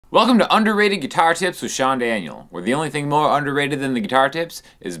Welcome to Underrated Guitar Tips with Sean Daniel, where the only thing more underrated than the guitar tips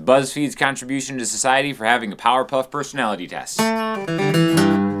is BuzzFeed's contribution to society for having a Powerpuff personality test. So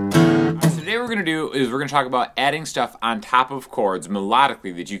today what we're going to do is we're going to talk about adding stuff on top of chords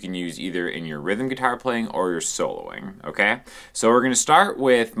melodically that you can use either in your rhythm guitar playing or your soloing, okay? So we're going to start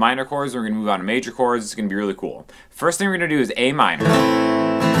with minor chords, and we're going to move on to major chords. It's going to be really cool. First thing we're going to do is A minor.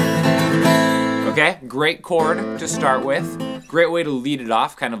 Okay, great chord to start with. Great way to lead it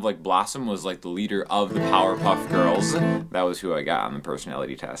off, kind of like Blossom was like the leader of the Powerpuff Girls. That was who I got on the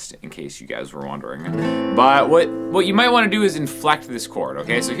personality test, in case you guys were wondering. But what you might want to do is inflect this chord,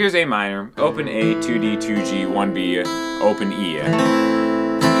 okay? So here's A minor, open A, 2D, 2G, 1B, open E.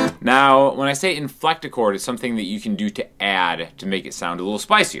 Now, when I say inflect a chord, it's something that you can do to add to make it sound a little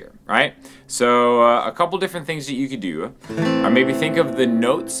spicier, right? So a couple different things that you could do are maybe think of the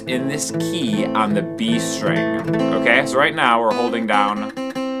notes in this key on the B string, okay? So right now we're holding down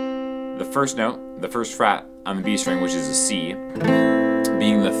the first note, the first fret on the B string, which is a C,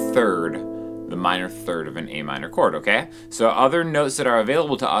 being the third, the minor third of an A minor chord, okay? So other notes that are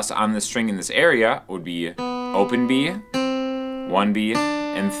available to us on the string in this area would be open B, 1B,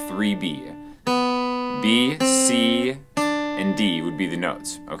 and 3B. B, C, and D would be the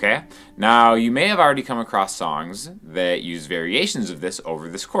notes, okay? Now, you may have already come across songs that use variations of this over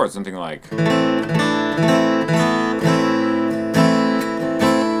this chord, something like...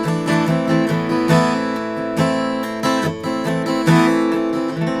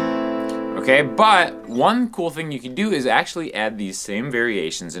 Okay, but one cool thing you can do is actually add these same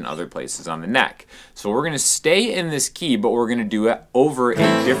variations in other places on the neck. So we're going to stay in this key, but we're going to do it over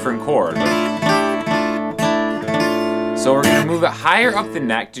a different chord. So we're going to move it higher up the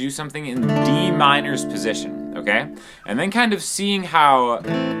neck to do something in D minor's position, okay? And then kind of seeing how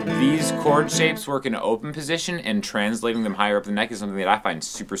these chord shapes work in an open position and translating them higher up the neck is something that I find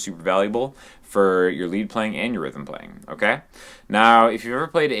super, super valuable for your lead playing and your rhythm playing, okay? Now, if you've ever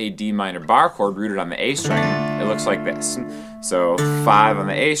played a D minor bar chord rooted on the A string, it looks like this. So 5 on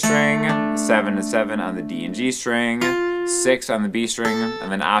the A string, 7 and 7 on the D and G string, 6 on the B string,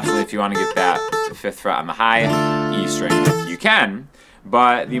 and then optionally if you want to get that 5th fret on the high E string, you can.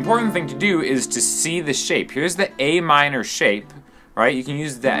 But the important thing to do is to see the shape. Here's the A minor shape, right? You can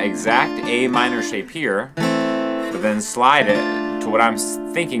use that exact A minor shape here, but then slide it to what I'm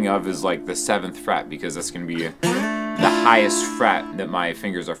thinking of is like the 7th fret, because that's going to be the highest fret that my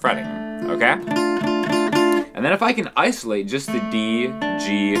fingers are fretting, okay? And then if I can isolate just the D,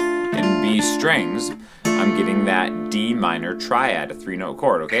 G, and B strings, I'm getting that D minor triad, a 3-note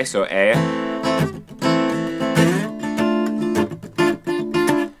chord, okay? So A.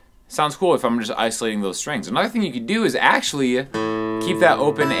 Sounds cool if I'm just isolating those strings. Another thing you could do is actually keep that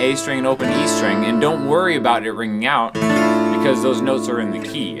open A string and open E string, and don't worry about it ringing out because those notes are in the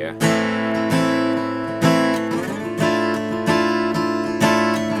key.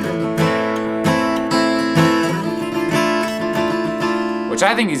 Which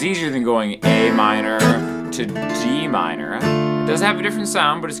I think is easier than going A minor to D minor. It does have a different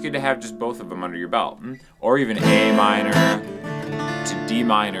sound, but it's good to have just both of them under your belt. Or even A minor to D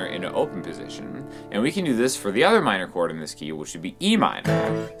minor in an open position. And we can do this for the other minor chord in this key, which would be E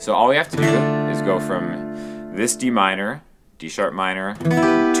minor. So all we have to do is go from this D minor, D sharp minor,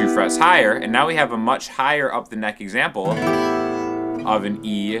 2 frets higher, and now we have a much higher up the neck example of an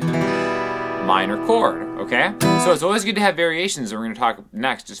E minor chord, okay? So it's always good to have variations, and we're going to talk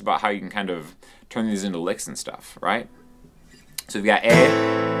next just about how you can kind of turn these into licks and stuff, right? So we've got A,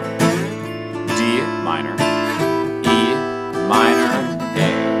 D minor, E minor,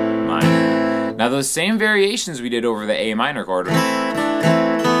 A minor. Now those same variations we did over the A minor chord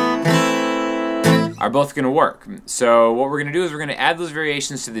are both going to work. So what we're going to do is we're going to add those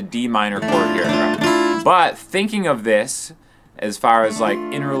variations to the D minor chord here. But thinking of this as far as like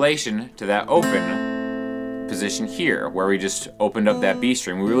in relation to that open position here, where we just opened up that B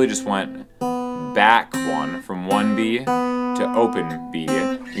string, we really just went back one from 1B to open B. You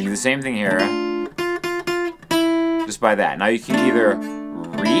can do the same thing here, just by that. Now you can either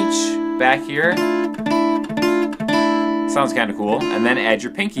reach back here, sounds kind of cool, and then add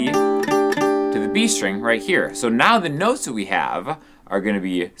your pinky to the B string right here. So now the notes that we have are going to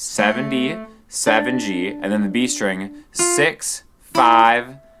be 7D, 7G, and then the B string 6,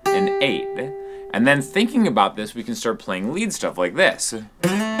 5, and 8. And then thinking about this, we can start playing lead stuff like this.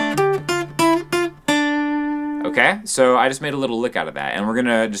 Okay, so I just made a little lick out of that, and we're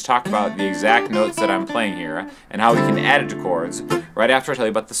gonna just talk about the exact notes that I'm playing here and how we can add it to chords right after I tell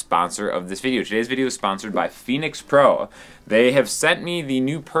you about the sponsor of this video. Today's video is sponsored by Phoenix Pro. They have sent me the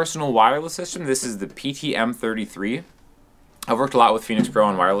new personal wireless system. This is the PTM33. I've worked a lot with Phoenix Pro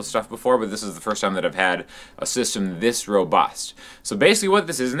and wireless stuff before, but this is the first time that I've had a system this robust. So basically what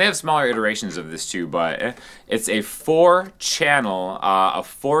this is, and they have smaller iterations of this too, but it's a 4-channel, a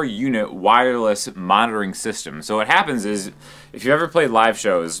 4-unit wireless monitoring system. So what happens is, if you've ever played live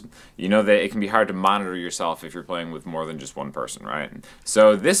shows, you know that it can be hard to monitor yourself if you're playing with more than just one person, right?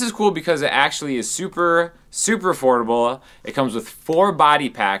 So this is cool because it actually is super affordable. It comes with 4 body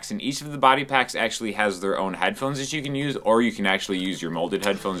packs, and each of the body packs actually has their own headphones that you can use, or you can actually use your molded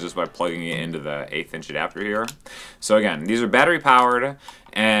headphones just by plugging it into the 1/8" adapter here. So again, these are battery powered,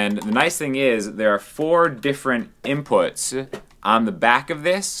 and the nice thing is there are 4 different inputs on the back of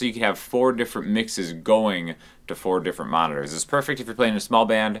this, so you can have 4 different mixes going to 4 different monitors. It's perfect if you're playing in a small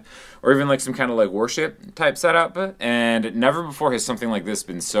band or even like some kind of like worship type setup, and never before has something like this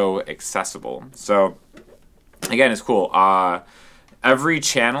been so accessible. So again, it's cool. Every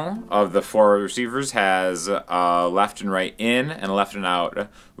channel of the 4 receivers has a left and right in and a left and out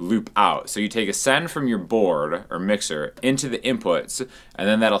loop out. So you take a send from your board or mixer into the inputs, and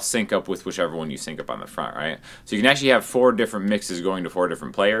then that'll sync up with whichever one you sync up on the front, right? So you can actually have 4 different mixes going to 4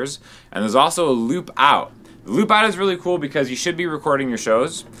 different players. And there's also a loop out. The loop out is really cool because you should be recording your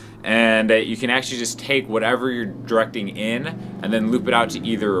shows, and you can actually just take whatever you're directing in and then loop it out to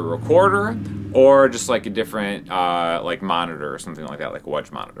either a recorder or just like a different like monitor or something like that, like a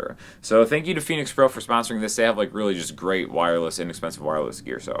wedge monitor. So thank you to Phoenix Pro for sponsoring this. They have like really just great wireless, inexpensive wireless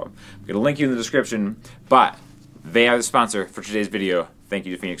gear. So I'm gonna link you in the description, but they are the sponsor for today's video. Thank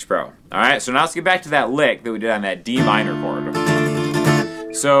you to Phoenix Pro. All right, so now let's get back to that lick that we did on that D minor chord.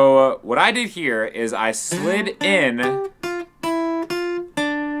 So what I did here is I slid in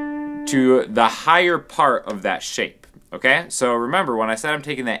to the higher part of that shape. Okay, so remember when I said I'm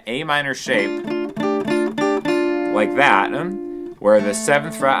taking that A minor shape like that, where the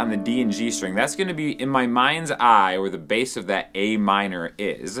 7th fret on the D and G string, that's going to be in my mind's eye where the base of that A minor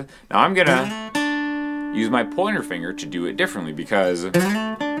is. Now I'm going to use my pointer finger to do it differently because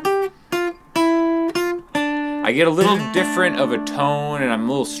I get a little different of a tone and I'm a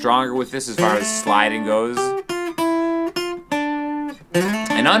little stronger with this as far as sliding goes.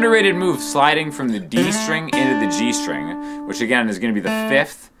 An underrated move, sliding from the D string into the G string, which again is going to be the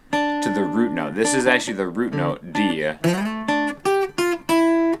 5th to the root note. This is actually the root note, D.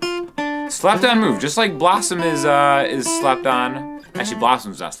 Slept on move, just like Blossom is slept on. Actually,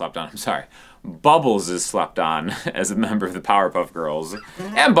 Blossom's not slept on, I'm sorry. Bubbles is slept on as a member of the Powerpuff Girls.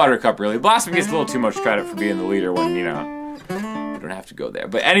 And Buttercup, really. Blossom gets a little too much credit for being the leader when, you know, we don't have to go there.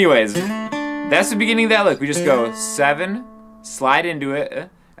 But anyways, that's the beginning of that lick. We just go 7, slide into it,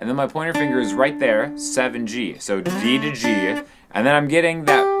 and then my pointer finger is right there, 7G. So D to G, and then I'm getting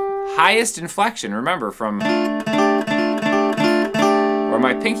that highest inflection, remember, from where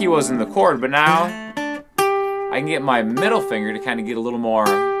my pinky was in the chord, but now I can get my middle finger to kind of get a little more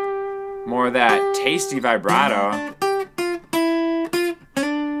of that tasty vibrato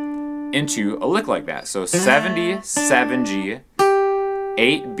into a lick like that. So 70, 7G,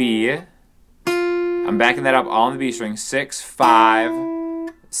 8B, I'm backing that up all on the B string, 6, 5,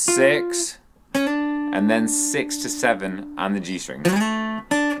 6, and then 6 to 7 on the G string.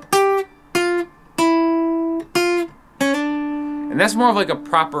 And that's more of like a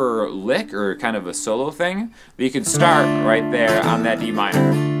proper lick or kind of a solo thing that you could start right there on that D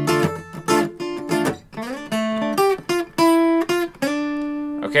minor.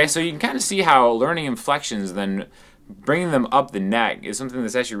 Okay, so you can kind of see how learning inflections, then bringing them up the neck is something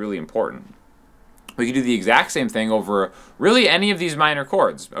that's actually really important. We could do the exact same thing over really any of these minor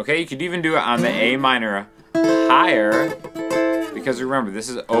chords. Okay, you could even do it on the A minor higher, because remember, this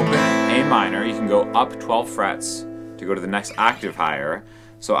is open A minor. You can go up 12 frets to go to the next octave higher.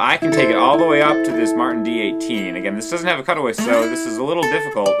 So I can take it all the way up to this Martin D18. Again, this doesn't have a cutaway, so this is a little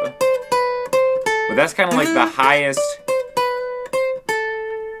difficult. But that's kind of like the highest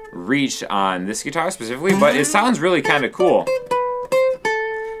reach on this guitar specifically, but it sounds really kind of cool.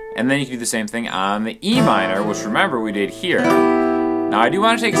 And then you can do the same thing on the E minor, which remember we did here. Now I do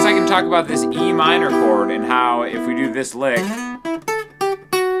want to take a second to talk about this E minor chord and how if we do this lick,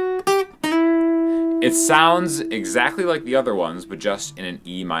 it sounds exactly like the other ones, but just in an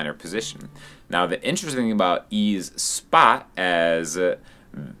E minor position. Now the interesting thing about E's spot as in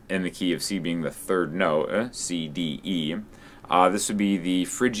the key of C being the 3rd note, C, D, E, this would be the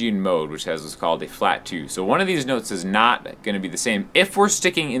Phrygian mode, which has what's called a flat 2. So one of these notes is not going to be the same if we're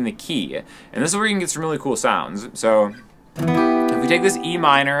sticking in the key. And this is where you can get some really cool sounds. So if we take this E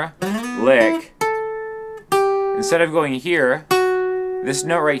minor lick, instead of going here, this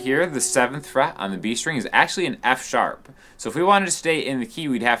note right here, the 7th fret on the B string, is actually an F sharp. So if we wanted to stay in the key,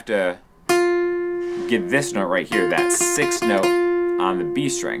 we'd have to get this note right here, that 6th note on the B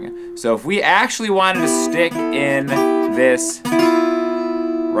string. So if we actually wanted to stick in this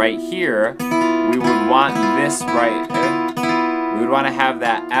right here, we would want this we would want to have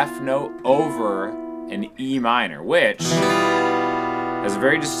that F note over an E minor, which has a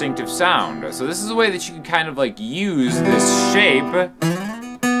very distinctive sound. So this is a way that you can kind of like use this shape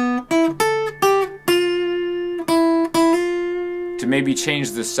to maybe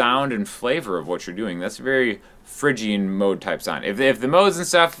change the sound and flavor of what you're doing. That's a very Phrygian mode type sound. If the modes and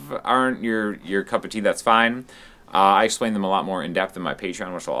stuff aren't your cup of tea, that's fine. I explain them a lot more in depth in my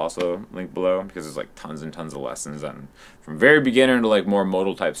Patreon, which I'll also link below, because there's like tons and tons of lessons on from very beginner to like more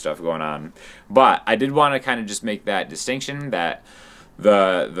modal type stuff going on. But I did want to kind of just make that distinction that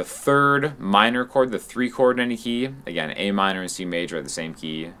the 3rd minor chord, the 3 chord in any key, again, A minor and C major are the same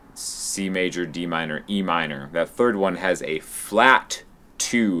key, C major, D minor, E minor. That 3rd one has a flat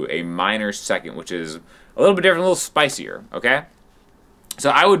 2, a minor 2nd, which is a little bit different, a little spicier, okay? So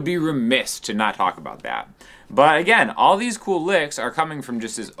I would be remiss to not talk about that. But again, all these cool licks are coming from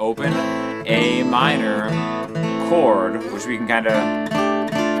just this open A minor chord, which we can kind of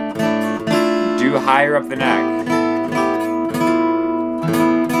do higher up the neck.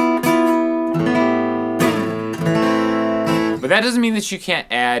 But that doesn't mean that you can't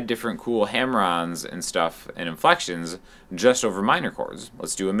add different cool hammer-ons and stuff and inflections just over minor chords.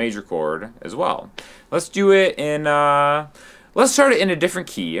 Let's do a major chord as well. Let's do it in, let's start it in a different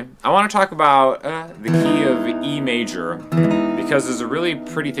key. I want to talk about the key of E major, because there's a really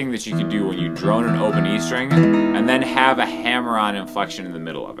pretty thing that you can do when you drone an open E string and then have a hammer-on inflection in the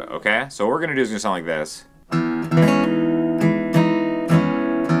middle of it, okay? So what we're going to do is going to sound like this.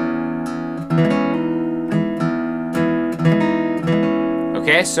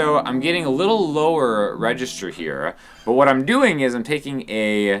 Okay, so I'm getting a little lower register here, but what I'm doing is I'm taking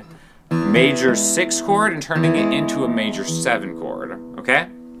a major 6 chord and turning it into a major 7 chord, okay?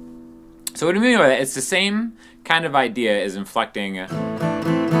 So what do you mean by that? It's the same kind of idea as inflecting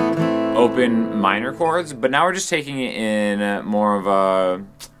open minor chords, but now we're just taking it in more of a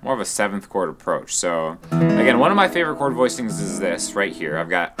 7th chord approach. So again, one of my favorite chord voicings is this right here. I've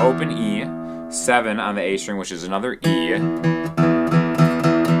got open E, 7 on the A string, which is another E.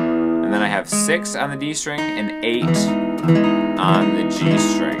 And then I have 6 on the D string and 8 on the G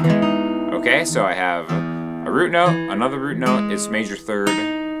string. Okay, so I have a root note, another root note, it's major 3rd,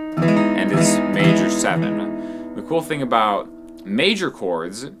 and it's major 7. The cool thing about major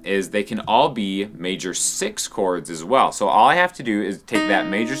chords is they can all be major 6 chords as well. So all I have to do is take that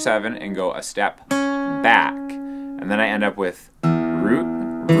major 7 and go a step back. And then I end up with root,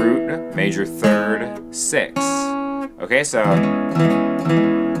 root, major 3rd, 6. Okay, so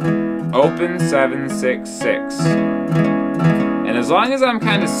open 7, 6, 6. And as long as I'm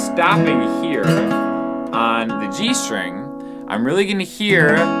kind of stopping here on the G string, I'm really going to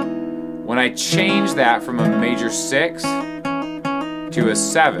hear when I change that from a major 6 to a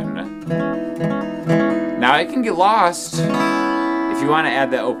 7. Now it can get lost if you want to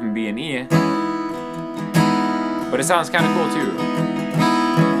add that open B and E, but it sounds kind of cool too.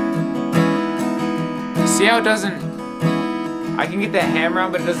 See how it doesn't, I can get that hammer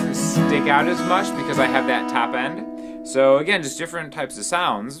on, but it doesn't stick out as much because I have that top end. So again, just different types of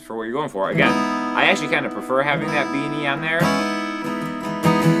sounds for what you're going for. Again, I actually kind of prefer having that B and E on there,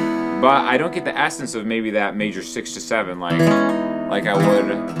 but I don't get the essence of maybe that major 6 to 7 like I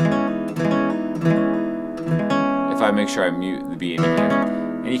would if I make sure I mute the B and E.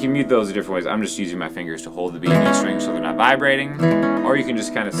 And you can mute those in different ways. I'm just using my fingers to hold the B and E string so they're not vibrating, or you can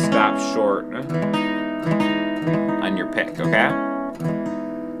just kind of stop short on your pick, okay?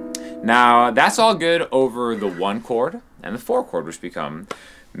 Now, that's all good over the 1 chord and the 4 chord, which become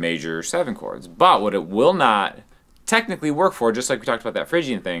major 7 chords. But what it will not technically work for, just like we talked about that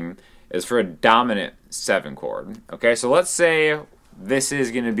Phrygian thing, is for a dominant 7 chord. Okay, so let's say this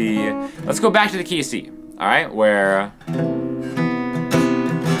is going to be, let's go back to the key of C, all right, where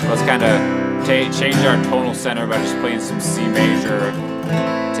let's kind of change our tonal center by just playing some C major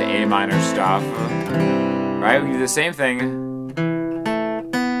to A minor stuff. All right, we can do the same thing.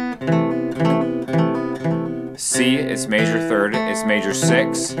 C, it's major 3rd, it's major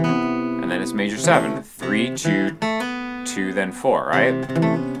 6, and then it's major 7. 3, 2, 2, then 4, right?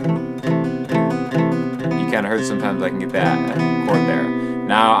 You kind of heard sometimes I can get that chord there.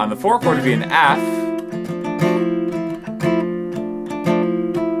 Now on the 4 chord it'd be an F,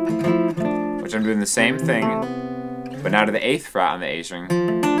 which I'm doing the same thing, but now to the 8th fret on the A string.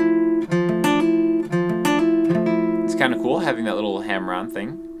 It's kind of cool having that little hammer-on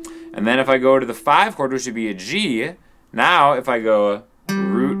thing. And then if I go to the 5 chord, which would be a G, now if I go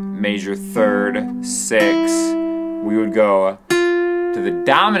root, major third, 6. We would go to the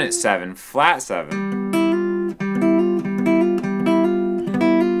dominant 7, flat 7.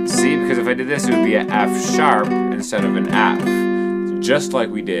 See, because if I did this, it would be an F sharp instead of an F. Just like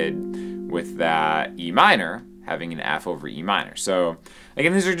we did with that E minor, having an F over E minor. So,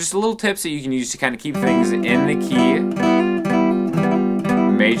 again, these are just little tips that you can use to kind of keep things in the key.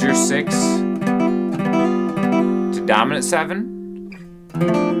 Major 6 to dominant 7.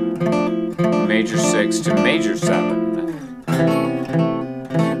 Major 6 to major 7.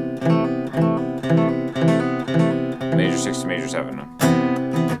 Major 6 to major 7.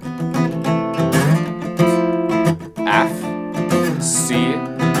 F, C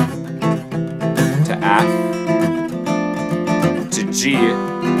to F to G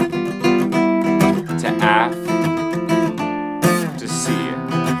to F to C.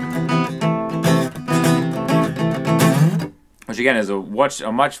 Which again is a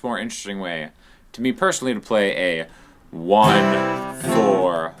much more interesting way, to me personally, to play a 1,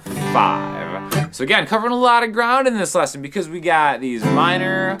 4, 5. So again, covering a lot of ground in this lesson because we got these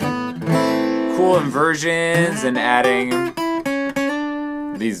minor cool inversions and adding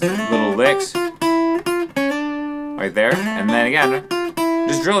these little licks right there, and then again,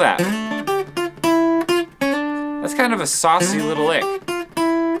 just drill that. That's kind of a saucy little lick.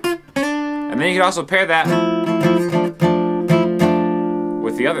 And then you can also pair that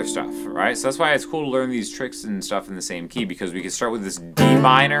with the other stuff, right? So that's why it's cool to learn these tricks and stuff in the same key, because we can start with this D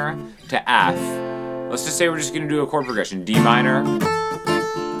minor to F. Let's just say we're just gonna do a chord progression. D minor,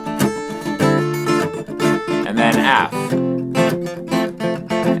 and then F.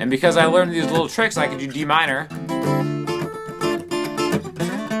 And because I learned these little tricks, I could do D minor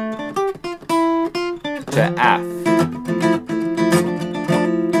to F.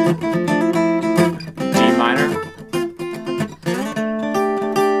 D minor,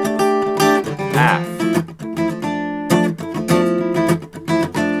 F.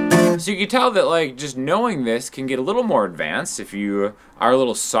 So you can tell that, like, just knowing this can get a little more advanced if you are a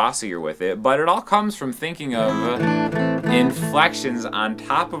little saucier with it, but it all comes from thinking of inflections on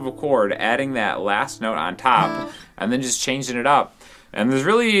top of a chord, adding that last note on top, and then just changing it up. And there's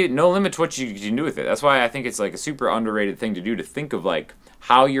really no limit to what you can do with it. That's why I think it's like a super underrated thing to do, to think of like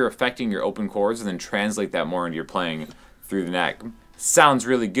how you're affecting your open chords and then translate that more into your playing through the neck. Sounds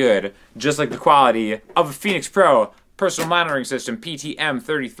really good, just like the quality of a Phoenix Pro personal monitoring system,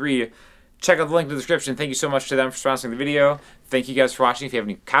 PTM33. Check out the link in the description. Thank you so much to them for sponsoring the video. Thank you guys for watching. If you have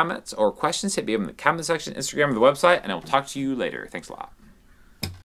any comments or questions, hit me up in the comment section, Instagram, or the website, and I will talk to you later. Thanks a lot.